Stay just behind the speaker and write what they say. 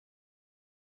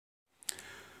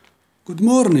Good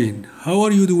morning. How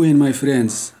are you doing, my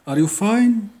friends? Are you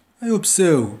fine? I hope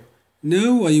so.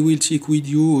 Now I will take with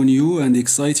you a new and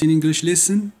exciting English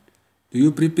lesson. Do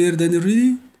you prepared and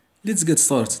ready? Let's get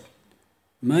started.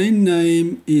 My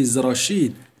name is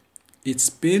Rashid. It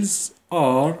spells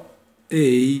Rachid.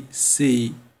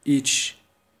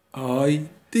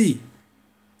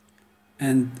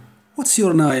 And what's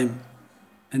your name?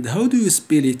 And how do you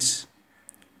spell it?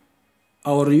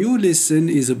 Our new lesson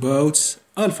is about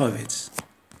alphabet.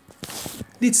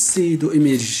 Let's see the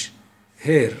image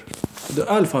here. The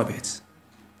alphabet.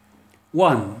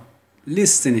 1.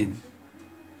 Listening.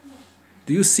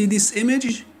 Do you see this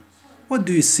image? What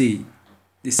do you see?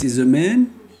 This is a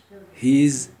man. He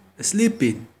is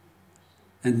sleeping.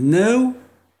 And now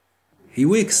he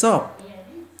wakes up.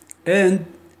 And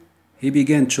he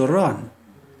began to run.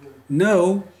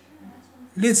 Now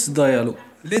let's dialogue.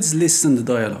 Let's listen to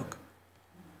the dialogue.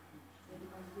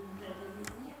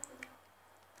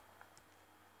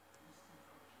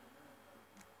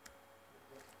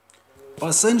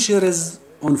 Passengers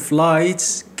on flight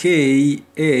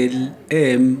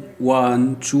KLM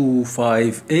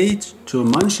 1258 to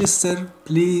Manchester,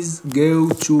 please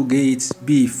go to gate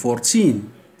B14.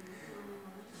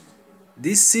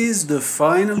 This is the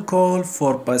final call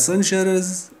for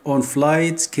passengers on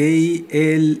flight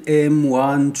KLM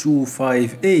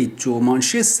 1258 to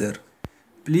Manchester.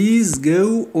 Please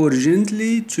go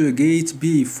urgently to gate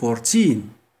B14.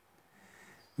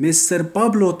 Mr.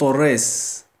 Pablo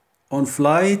Torres on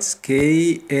flight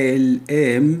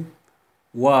KLM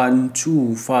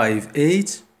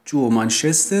 1258 to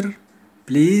Manchester,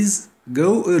 please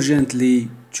go urgently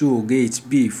to gate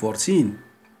B14.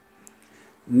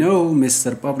 No,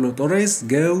 Mr. Pablo Torres,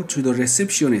 go to the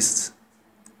receptionist.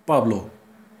 Pablo.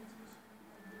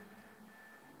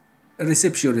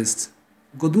 Receptionist.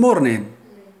 Good morning.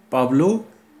 Pablo.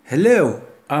 Hello,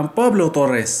 I'm Pablo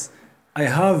Torres. I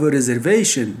have a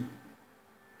reservation.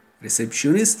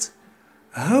 Receptionist.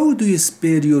 How do you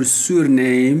spell your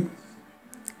surname?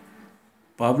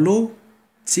 Pablo.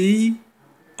 T-O-R-R-A-S.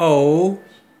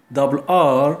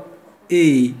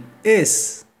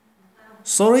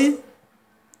 Sorry?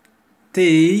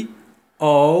 T-O-R-R-A-S.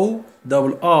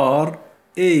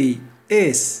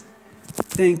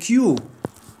 Thank you.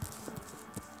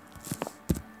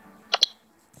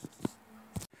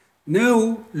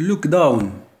 Now look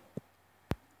down.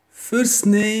 First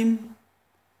name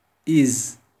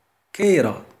is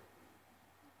Keira.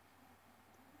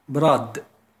 Brad.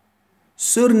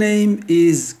 Surname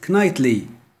is Knightley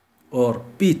or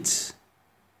Pitt.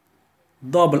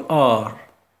 Double R.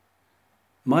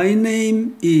 My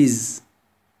name is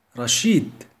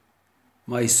Rashid.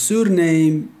 My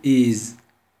surname is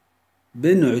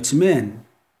Ben Uthman.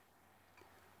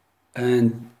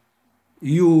 And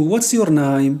you, what's your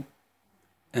name?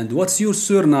 And what's your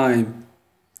surname?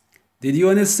 Did you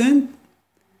understand?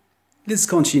 Let's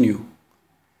continue.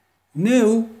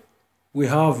 Now we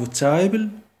have a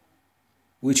table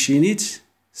which in it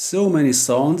so many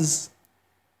sounds.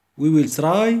 We will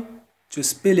try to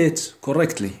spell it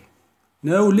correctly.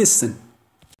 Now listen.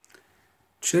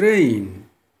 Train.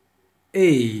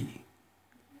 A.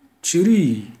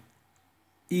 Tree.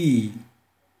 E.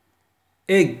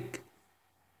 Egg.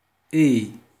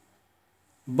 A.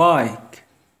 Bike.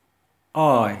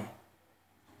 I.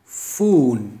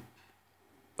 Phone.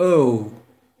 O.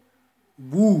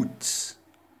 Boots.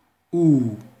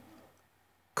 U.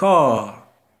 Car.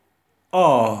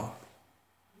 R.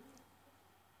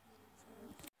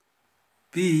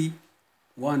 B.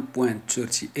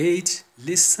 1.38.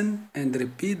 Listen and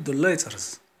repeat the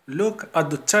letters. Look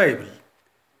at the table.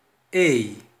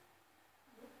 A.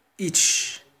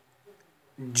 H.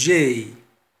 J.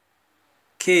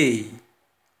 K.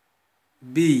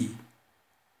 B.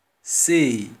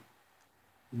 C.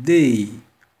 D.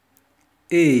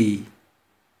 A.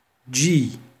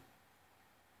 G.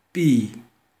 P.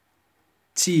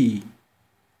 T.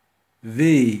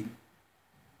 V.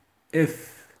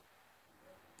 F.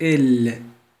 L.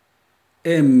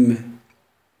 M.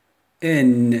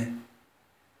 N.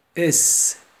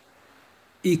 S.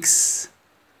 X.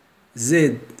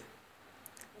 Z.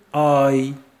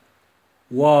 I.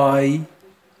 Y.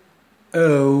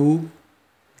 O.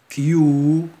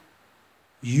 Q.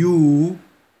 U.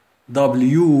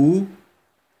 W.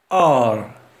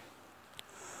 R.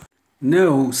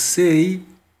 Now say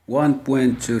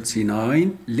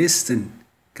 1.39. Listen.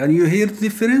 Can you hear the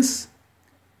difference?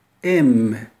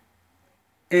 M.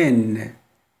 N.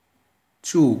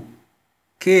 2.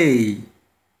 K.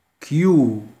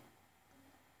 Q.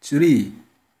 3.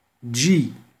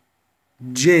 G.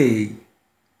 J.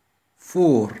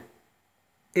 4.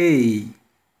 A.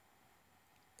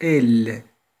 L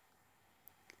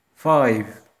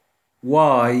 5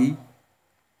 Y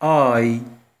I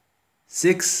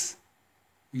 6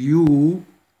 U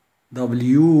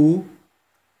W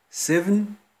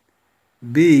 7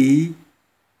 B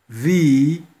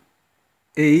V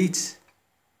 8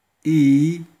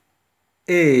 E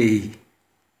A.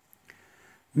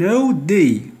 Now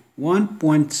day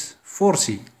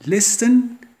 1.40.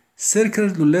 Listen, circle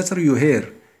the letter you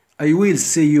hear. I will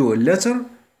say you a letter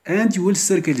and you will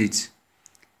circle it.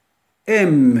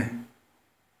 M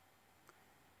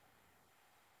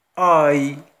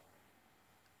I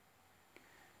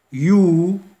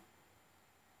U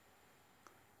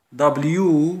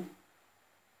W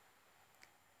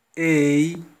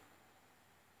A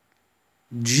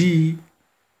G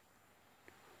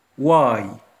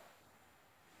Y.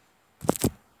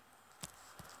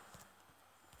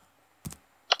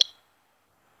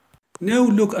 Now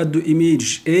look at the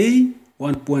image A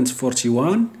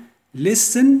 1.41.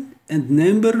 Listen and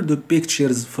number the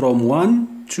pictures from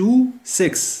 1 to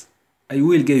 6. I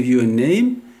will give you a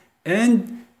name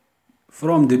and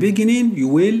from the beginning you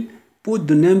will put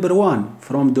the number 1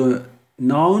 from the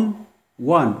noun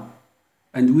 1.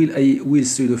 And I will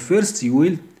see the first, you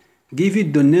will give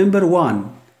it the number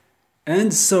 1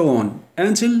 and so on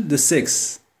until the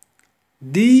 6.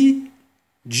 D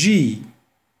G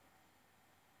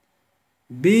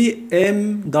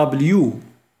BMW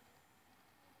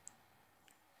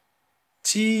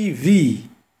TV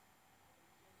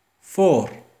 4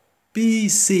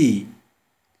 PC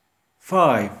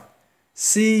 5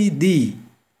 CD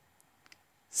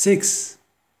 6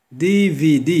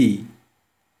 DVD.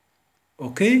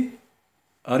 Okay?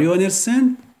 Are you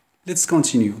understand? Let's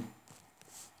continue.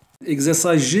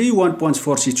 Exercise G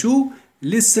 1.42.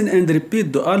 Listen and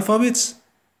repeat the alphabet.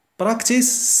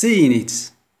 Practice saying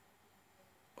it.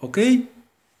 Okay?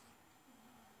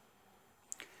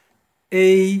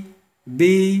 A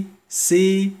B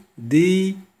C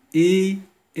D E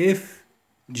F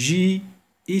G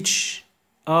H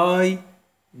I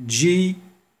J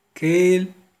K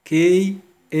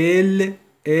L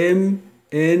M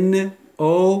N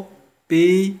O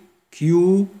P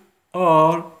Q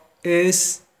R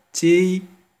S T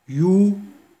U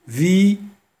V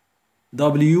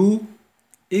W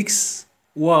X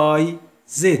Y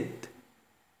Z.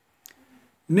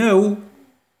 Now,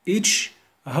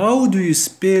 how do you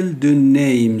spell the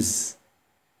names?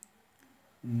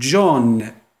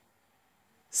 John,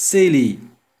 Sally,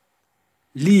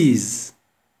 Liz,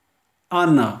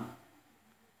 Anna,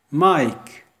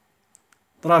 Mike,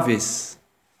 Travis.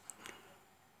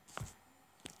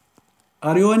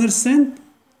 Are you understand?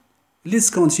 Let's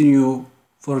continue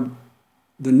for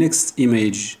the next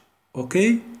image.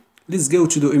 Okay? Let's go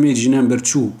to the image number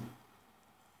 2.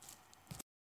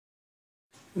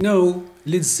 Now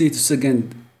let's see the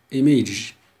second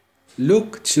image.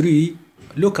 Look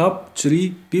up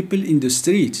 3 people in the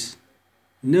street.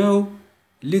 Now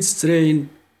let's train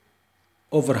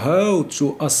over how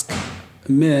to ask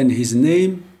a man his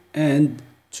name and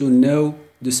to know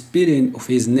the spelling of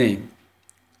his name.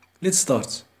 Let's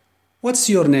start. What's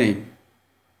your name?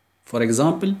 For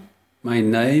example, my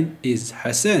name is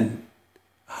Hassan.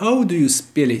 How do you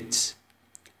spell it?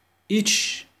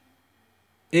 H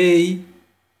A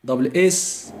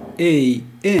S A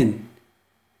N.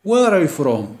 Where are you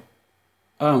from?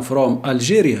 I'm from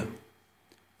Algeria.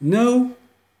 Now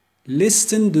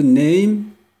listen the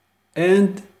name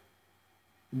and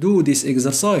do this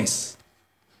exercise.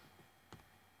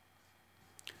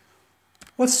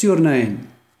 What's your name?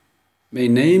 My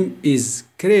name is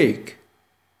Craig.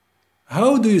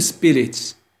 How do you spell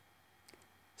it?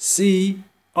 C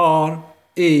R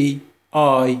A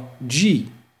I G.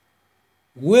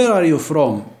 Where are you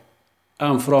from?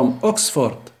 I'm from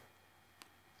Oxford.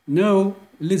 Now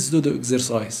let's do the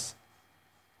exercise.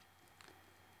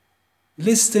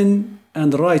 Listen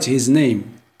and write his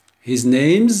name. His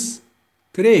name's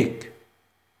Craig.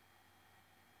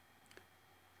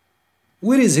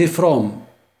 Where is he from?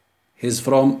 He's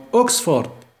from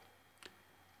Oxford.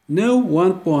 Now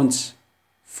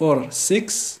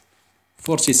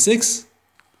 1.46.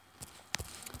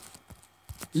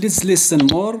 Let's listen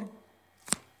more.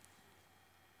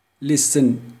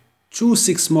 Listen to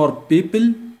 6 more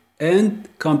people and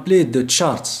complete the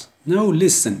charts. Now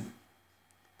listen.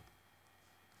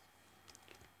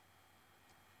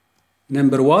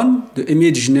 Number 1, the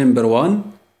image number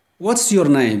 1. What's your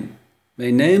name? My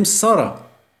name's Sarah.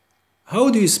 How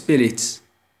do you spell it?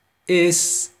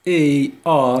 S-A-R-A-H.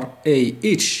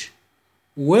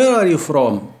 Where are you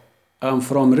from? I'm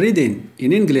from Reading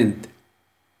in England.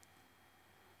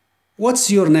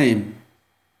 What's your name?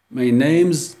 My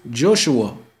name's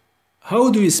Joshua. How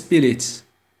do you spell it?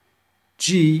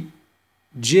 G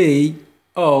J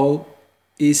O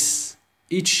S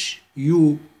H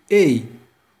U A.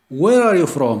 Where are you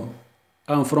from?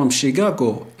 I'm from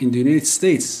Chicago in the United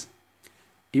States.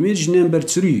 Image number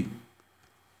 3.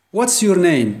 What's your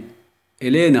name?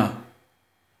 Elena.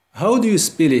 How do you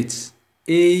spell it?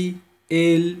 A-L-A-N-A.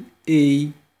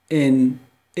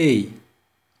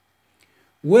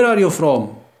 Where are you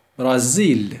from?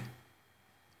 Brazil.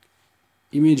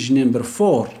 Image number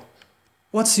 4.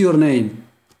 What's your name?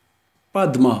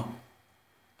 Padma.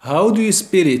 How do you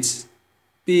spell it?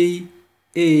 P-A-D-M-A.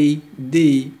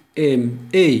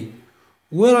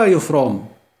 Where are you from?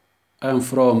 I'm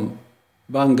from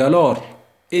Bangalore,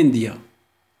 India.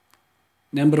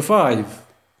 Number 5.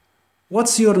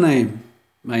 What's your name?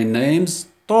 My name's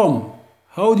Tom.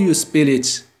 How do you spell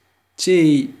it?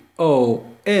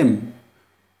 T-O-M.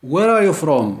 Where are you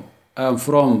from? I'm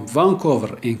from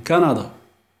Vancouver in Canada.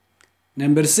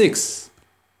 Number 6.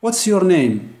 What's your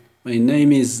name? My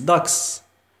name is Dax.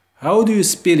 How do you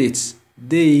spell it?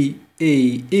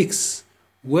 D-A-X.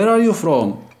 Where are you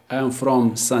from? I'm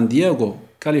from San Diego,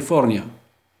 California.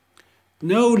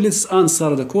 Now let's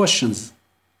answer the questions.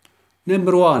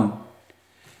 Number 1.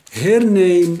 Her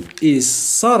name is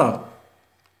Sarah.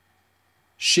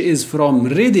 She is from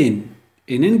Reading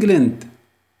in England.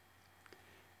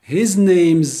 His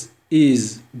name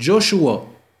is Joshua.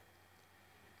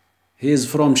 He is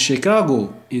from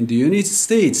Chicago in the United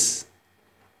States.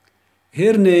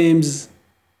 Her name's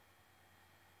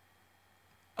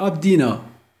Abdina.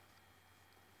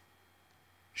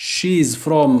 She is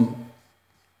from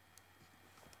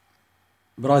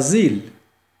Brazil.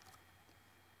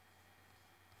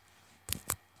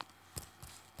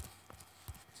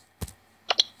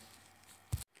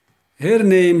 Her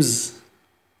name's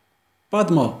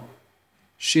Padma.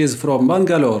 She is from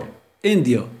Bangalore,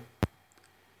 India.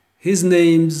 His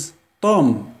name's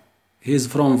Tom. He's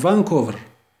from Vancouver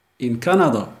in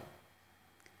Canada.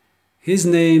 His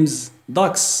name's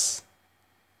Dax.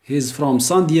 He's from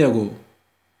San Diego,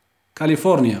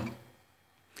 California.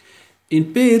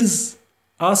 In pairs,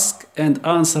 ask and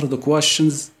answer the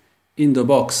questions in the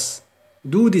box.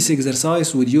 Do this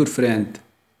exercise with your friend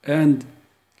and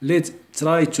let's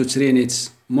try to train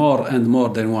it more and more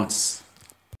than once.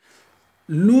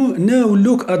 Now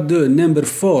look at the number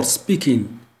 4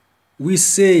 speaking. We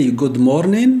say good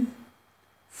morning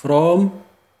from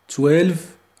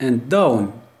 12 and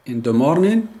down. In the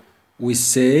morning, we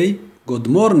say good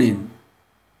morning.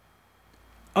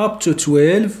 Up to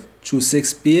 12 to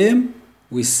 6 p.m.,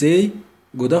 we say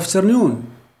good afternoon.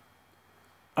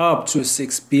 Up to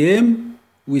 6 p.m.,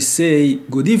 we say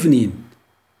good evening,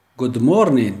 good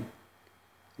morning,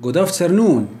 good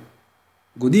afternoon,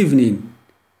 good evening.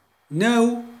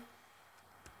 Now,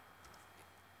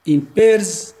 in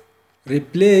pairs,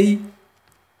 replay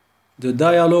the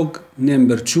dialogue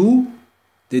number 2.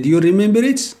 Did you remember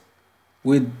it?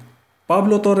 With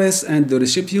Pablo Torres and the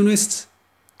receptionist.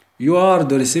 You are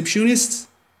the receptionist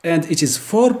and it is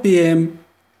 4 p.m.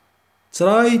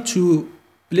 Try to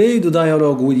play the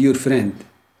dialogue with your friend.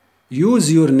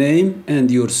 Use your name and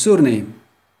your surname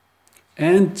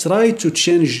and try to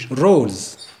change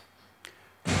roles.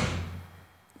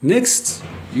 Next,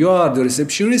 you are the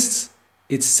receptionist.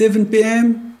 It's 7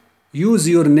 p.m. Use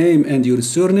your name and your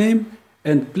surname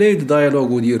and play the dialogue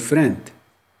with your friend.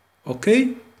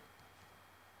 Okay?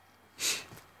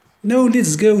 Now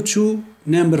let's go to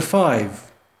number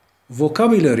 5.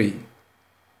 Vocabulary.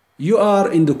 You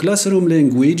are in the classroom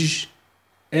language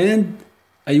and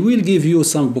I will give you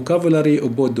some vocabulary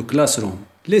about the classroom.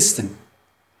 Listen.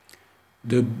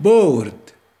 The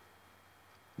board,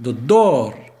 the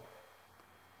door,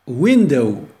 a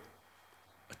window,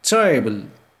 a table,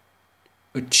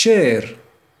 a chair,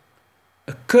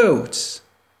 a coat,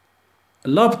 a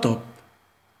laptop,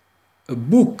 a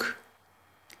book,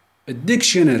 a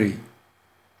dictionary,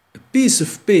 a piece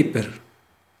of paper.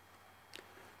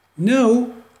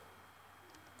 Now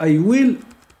I will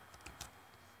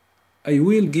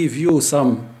give you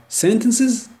some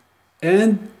sentences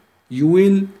and you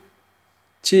will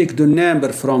take the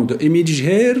number from the image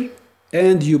here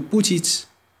and you put it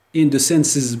in the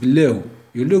sentences below.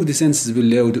 You look the sentences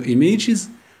below the images.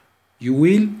 You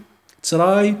will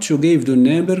try to give the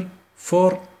number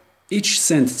for each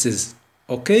sentences.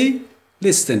 Okay?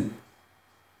 Listen.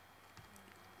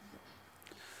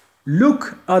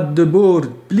 Look at the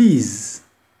board, please.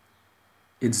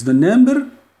 It's the number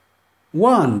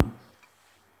 1.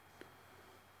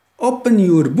 Open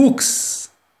your books.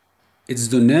 It's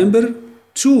the number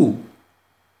 2.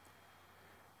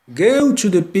 Go to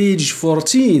the page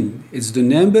 14. It's the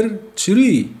number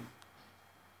 3.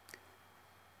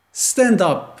 Stand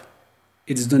up.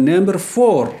 It's the number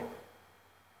 4.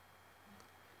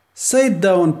 Sit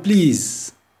down,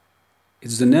 please.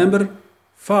 It's the number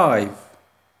 5.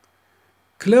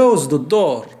 Close the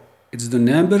door. It's the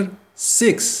number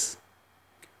 6.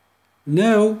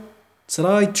 Now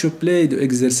try to play the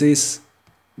exercise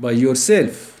by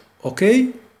yourself,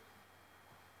 okay?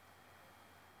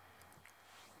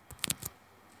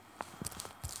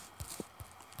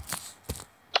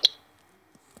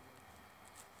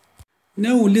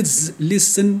 Now let's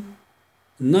listen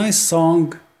nice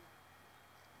song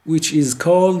which is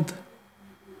called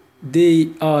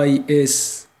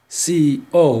DISCO,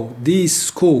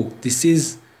 disco. This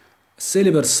is a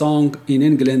celebrated song in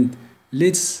England.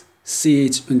 Let's see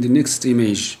it in the next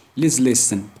image. Let's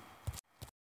listen.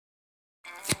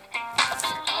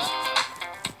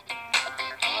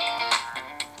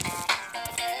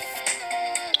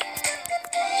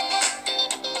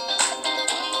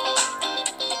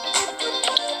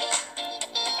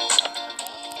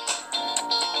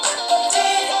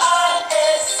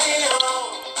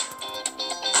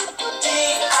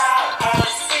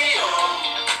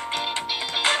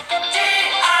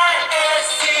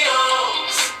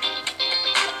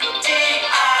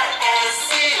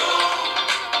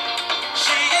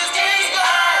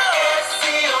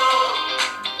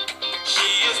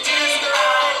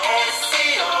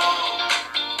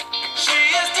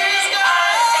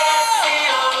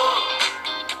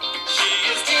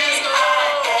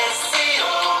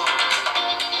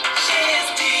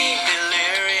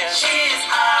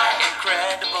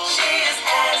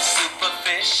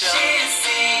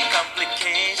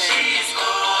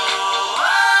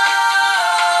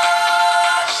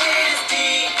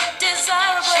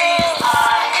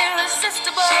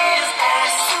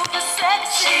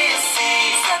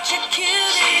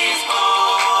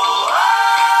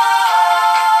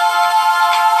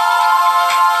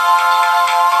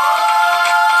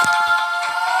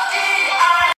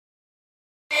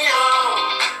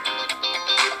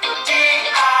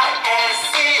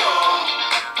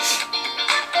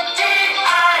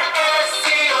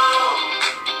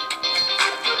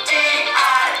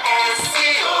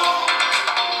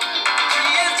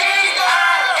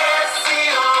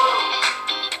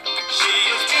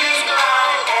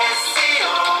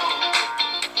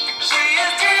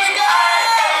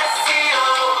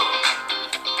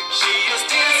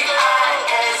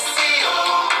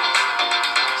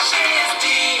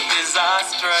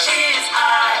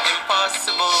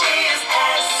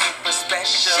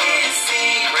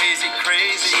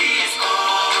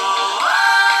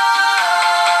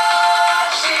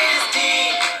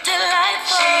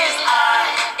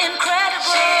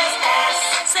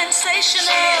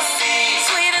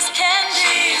 Sweet as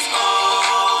candy.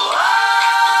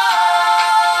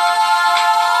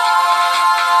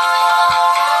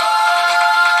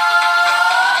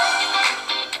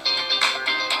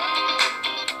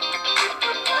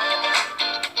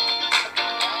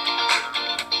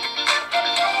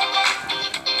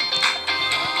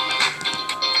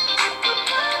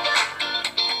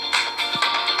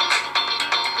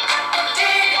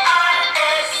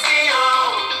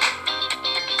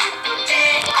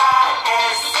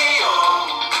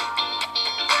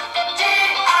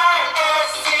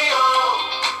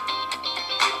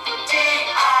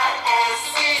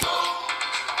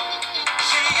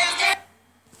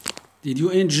 Did you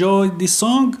enjoy this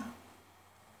song?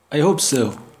 I hope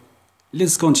so.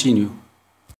 Let's continue.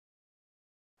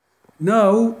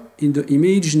 Now, in the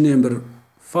image number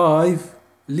 5,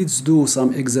 let's do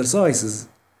some exercises.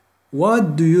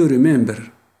 What do you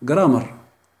remember? Grammar.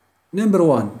 Number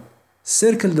 1.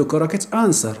 Circle the correct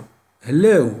answer.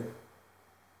 Hello.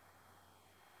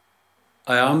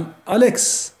 I am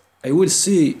Alex. I will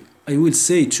say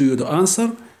to you the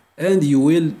answer and you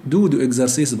will do the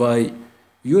exercise by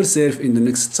yourself in the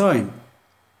next time.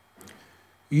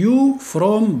 You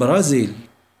from Brazil.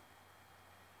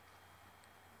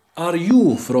 Are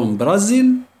you from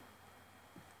Brazil?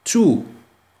 2.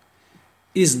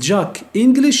 Is Jack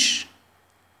English?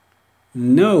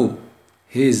 No,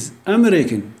 he's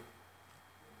American.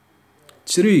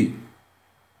 3.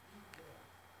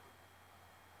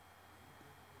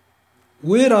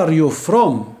 Where are you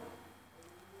from?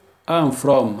 I'm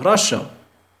from Russia.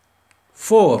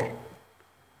 4.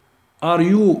 Are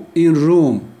you in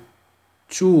room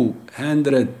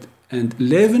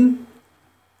 211?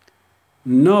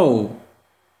 No.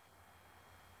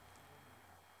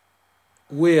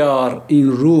 We are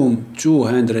in room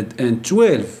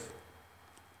 212.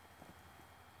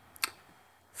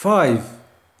 5.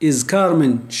 Is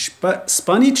Carmen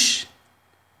Spanish?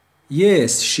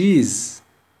 Yes, she is.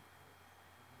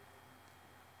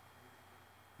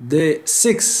 The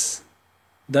 6.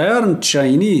 They aren't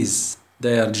Chinese,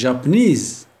 they are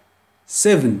Japanese.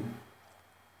 7.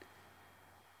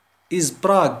 Is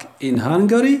Prague in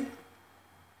Hungary?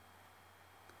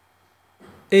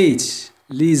 8.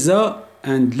 Lisa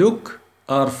and Luke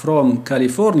are from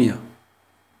California.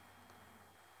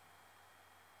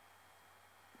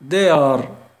 They are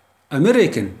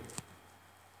American.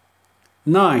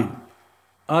 9.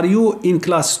 Are you in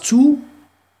class 2?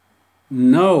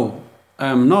 No, I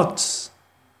am not.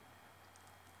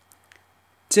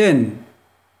 10.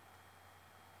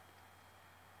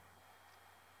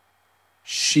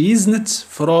 She isn't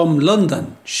from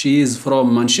London, she is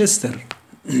from Manchester.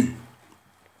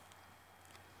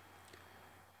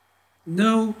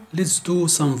 Now let's do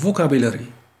some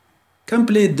vocabulary.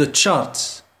 Complete the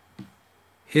chart.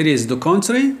 Here is the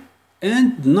country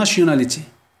and nationality.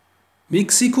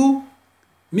 Mexico,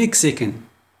 Mexican.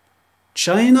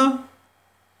 China,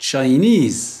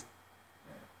 Chinese.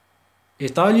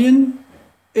 Italian,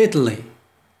 Italy.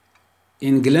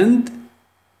 England,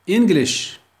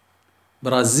 English.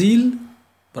 Brazil,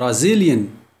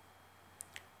 Brazilian.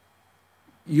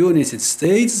 United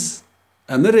States,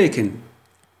 American.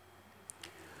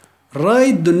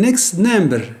 Write the next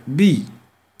number B.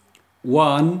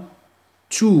 1,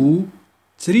 2,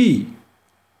 3.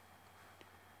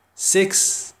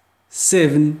 6,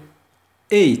 7,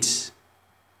 8.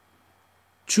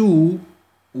 2,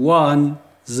 1,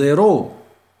 0.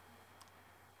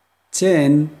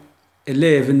 10,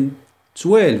 11,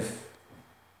 12.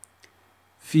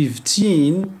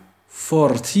 15,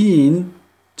 14,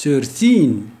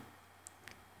 13.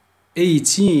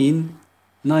 18,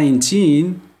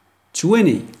 19,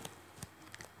 20.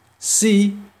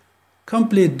 C.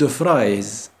 Complete the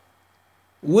phrase.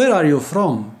 Where are you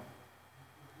from?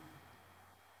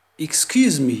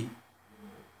 Excuse me.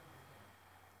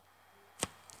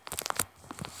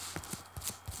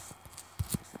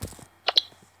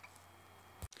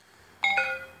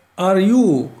 Are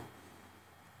you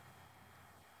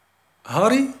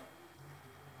Harry?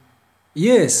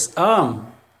 Yes, I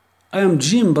am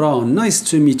Jim Brown. Nice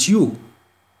to meet you.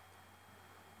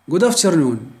 Good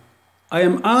afternoon. I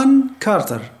am Ann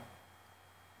Carter.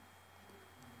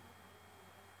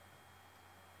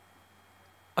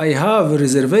 I have a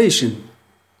reservation.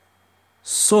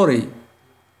 Sorry.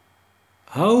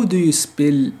 How do you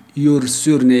spell your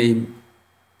surname?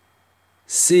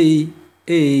 C-A-R-T-E-R.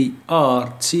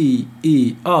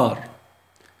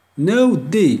 Now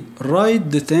they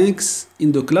write the thanks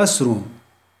in the classroom.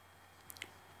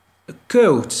 A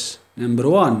coat, number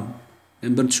 1.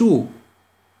 Number 2,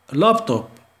 a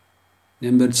laptop.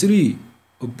 Number 3,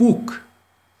 a book.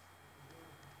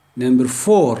 Number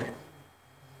 4,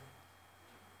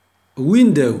 a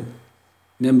window.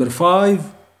 Number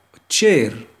 5, a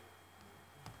chair.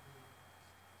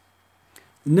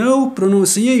 Now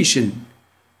pronunciation.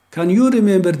 Can you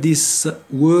remember these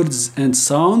words and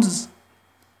sounds?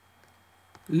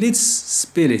 Let's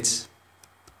spell it.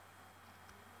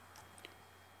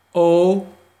 O,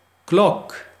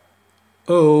 clock.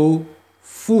 O,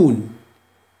 phone.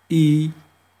 E,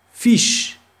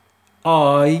 fish.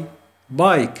 I,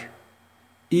 bike.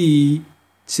 E,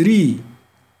 tree.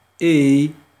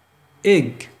 A,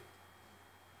 egg.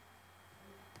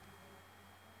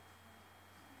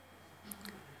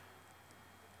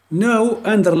 Now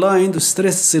underline the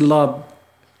stressed syllable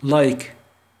like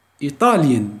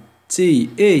Italian,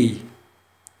 T-A,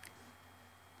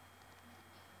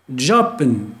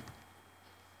 Japan,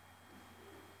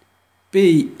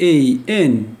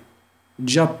 P-A-N,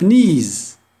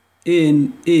 Japanese,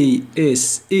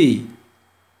 N-A-S-A,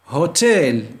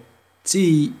 hotel,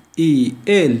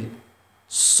 T-E-L,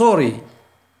 sorry,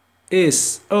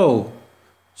 S-O,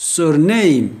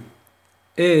 surname,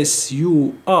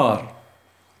 S-U-R.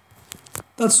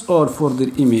 That's all for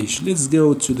the image. Let's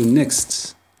go to the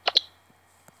next.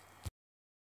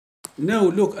 Now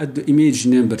look at the image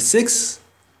number 6.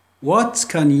 What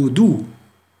can you do?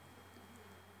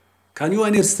 Can you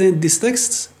understand this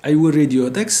text? I will read you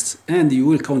a text and you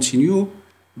will continue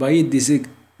by this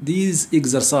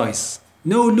exercise.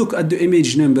 Now look at the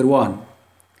image number 1.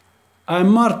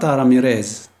 I'm Marta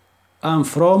Ramirez. I'm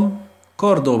from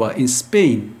Cordoba in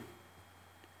Spain.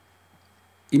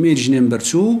 Image number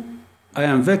 2. I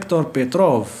am Viktor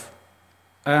Petrov.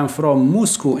 I am from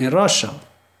Moscow in Russia.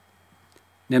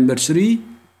 Number 3.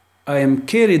 I am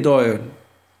Kerry Doyle.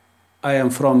 I am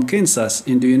from Kansas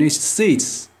in the United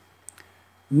States.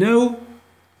 Now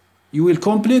you will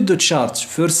complete the chart: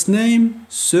 first name,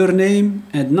 surname,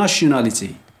 and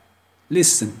nationality.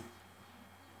 Listen.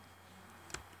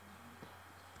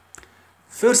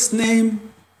 First name,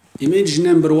 image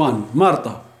number 1,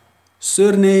 Marta.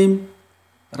 Surname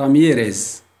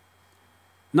Ramirez.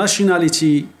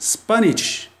 Nationality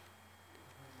Spanish.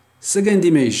 Second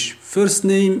image. First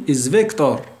name is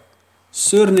Victor.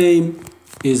 Surname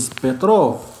is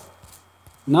Petrov.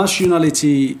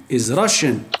 Nationality is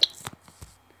Russian.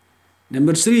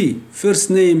 Number 3.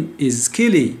 First name is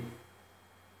Kelly.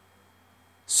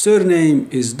 Surname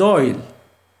is Doyle.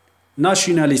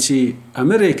 Nationality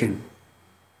American.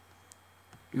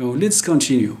 Let's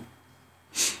continue.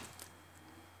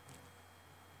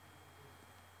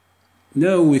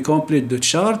 Now we complete the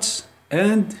chart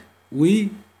and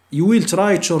you will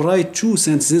try to write 2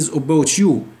 sentences about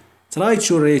you. Try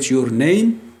to write your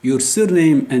name, your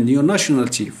surname and your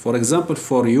nationality. For example,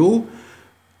 for you,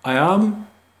 I am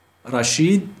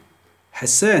Rashid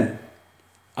Hassan.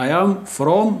 I am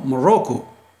from Morocco.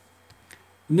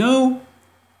 Now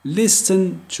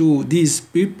listen to these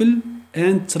people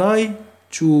and try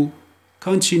to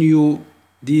continue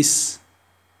these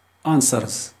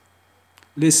answers.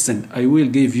 Listen, I will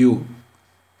give you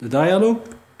the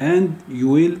dialogue and you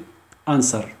will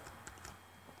answer.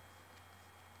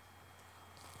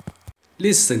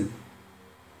 Listen.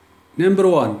 Number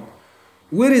 1.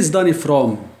 Where is Danny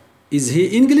from? Is he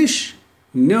English?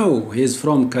 No, he is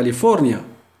from California.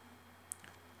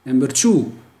 Number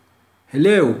 2.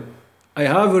 Hello, I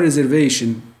have a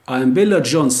reservation. I am Bella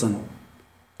Johnson.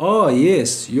 Ah,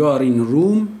 yes, you are in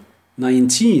room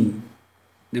 19.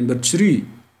 Number 3.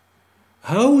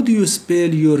 How do you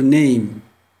spell your name?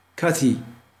 Kathy.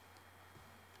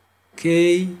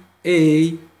 Kathy.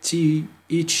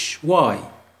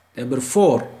 Number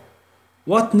 4.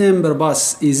 What number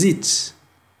bus is it?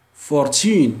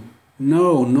 14.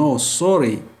 No,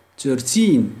 sorry.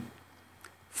 13.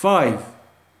 5.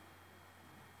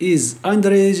 Is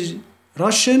Andrzej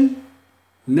Russian?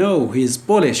 No, he's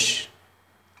Polish.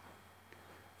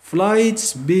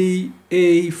 Flight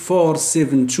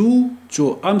BA472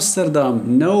 to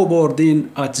Amsterdam, now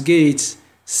boarding at gate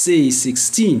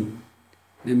C16.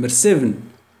 Number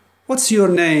 7. What's your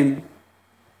name?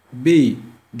 B.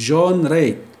 John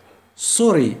Reid.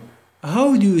 Sorry,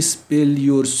 how do you spell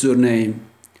your surname?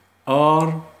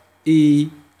 R-E-I-D.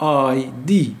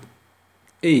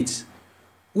 8.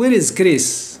 Where is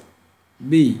Chris?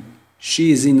 B.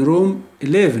 She is in room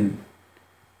 11.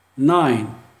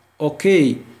 9.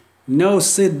 Okay, now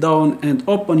sit down and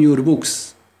open your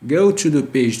books. Go to the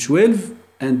page 12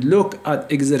 and look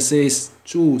at exercise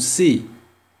 2C.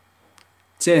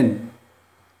 10.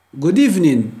 Good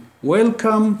evening.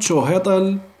 Welcome to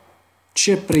Hotel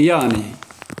Cipriani.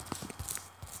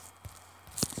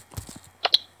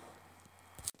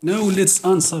 Now let's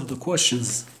answer the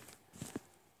questions.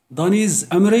 Danny is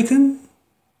American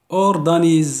or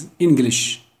Danny is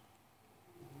English?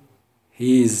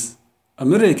 He is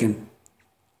American.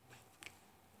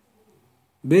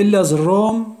 Bella's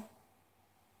room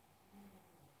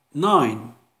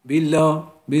 9.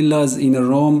 Bella's in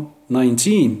room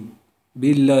 19.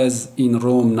 Bella's in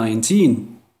room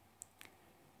 19.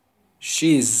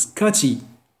 She's Katy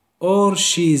or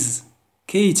she's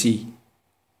Katie?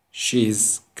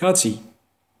 She's Katy.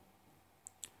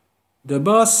 The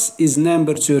bus is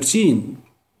number 13.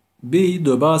 B.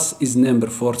 The bus is number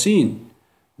 14.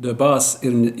 The bus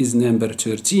is number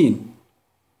 13.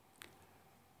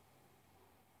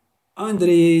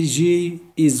 Andrzej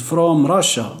is from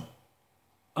Russia.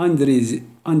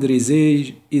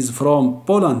 Andrzej is from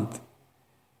Poland.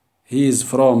 He is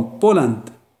from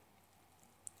Poland.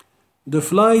 The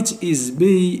flight is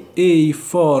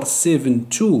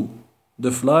BA472.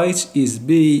 The flight is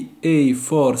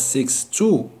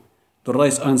BA462. The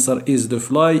right answer is the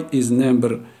flight is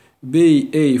number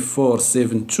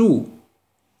BA472.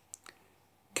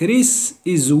 Chris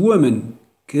is a woman.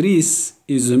 Chris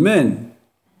is a man.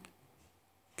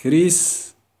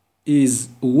 Chris is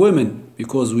a woman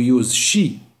because we use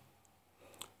she.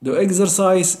 The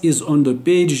exercise is on the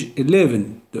page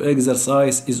 11. The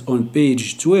exercise is on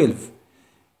page 12.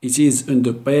 It is on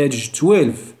the page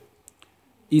 12.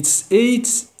 It's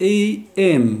 8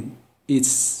 a.m.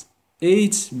 It's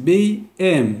 8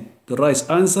 p.m. The right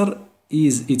answer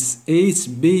is it's 8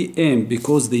 p.m.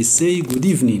 because they say good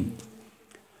evening.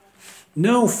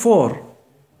 Now 4.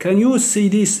 Can you say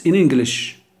this in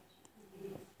English?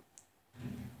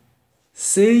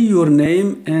 Say your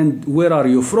name and where are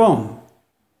you from?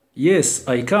 Yes,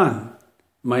 I can.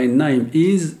 My name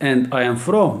is and I am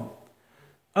from.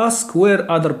 Ask where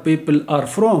other people are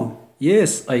from.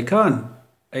 Yes, I can.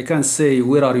 I can say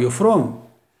where are you from?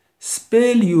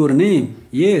 Spell your name.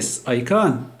 Yes, I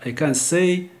can. I can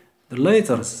say the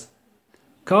letters.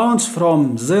 Count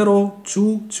from 0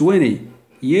 to 20.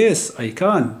 Yes, I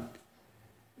can.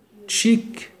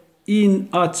 Check in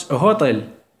at a hotel?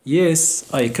 Yes,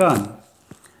 I can.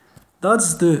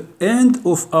 That's the end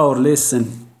of our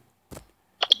lesson.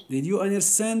 Did you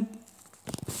understand?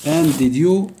 And did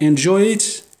you enjoy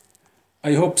it?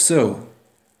 I hope so.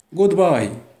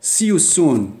 Goodbye. See you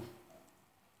soon.